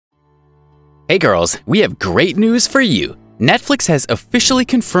Hey girls, we have great news for you. Netflix has officially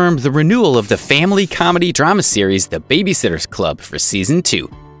confirmed the renewal of the family comedy drama series The Baby-Sitters Club for Season 2.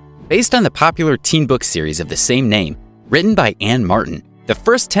 Based on the popular teen book series of the same name, written by Anne Martin, the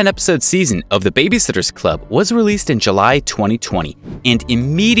first 10-episode season of The Baby-Sitters Club was released in July 2020 and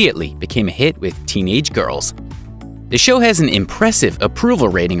immediately became a hit with teenage girls. The show has an impressive approval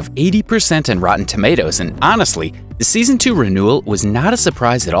rating of 80% on Rotten Tomatoes, and honestly, the Season 2 renewal was not a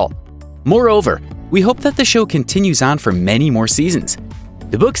surprise at all. Moreover, we hope that the show continues on for many more seasons.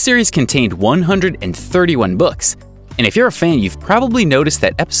 The book series contained 131 books, and if you're a fan, you've probably noticed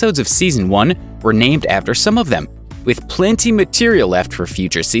that episodes of Season 1 were named after some of them, with plenty material left for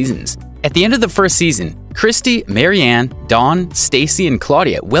future seasons. At the end of the first season, Kristy, Marianne, Dawn, Stacey, and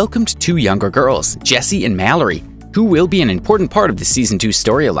Claudia welcomed two younger girls, Jessi and Mallory, who will be an important part of the Season 2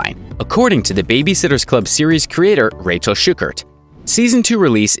 storyline, according to the Baby-Sitters Club series creator Rachel Shukert. Season 2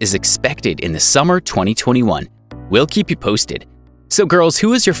 release is expected in the summer 2021. We'll keep you posted. So girls,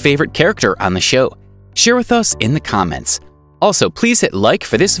 who is your favorite character on the show? Share with us in the comments. Also, please hit like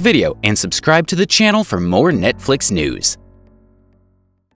for this video and subscribe to the channel for more Netflix news.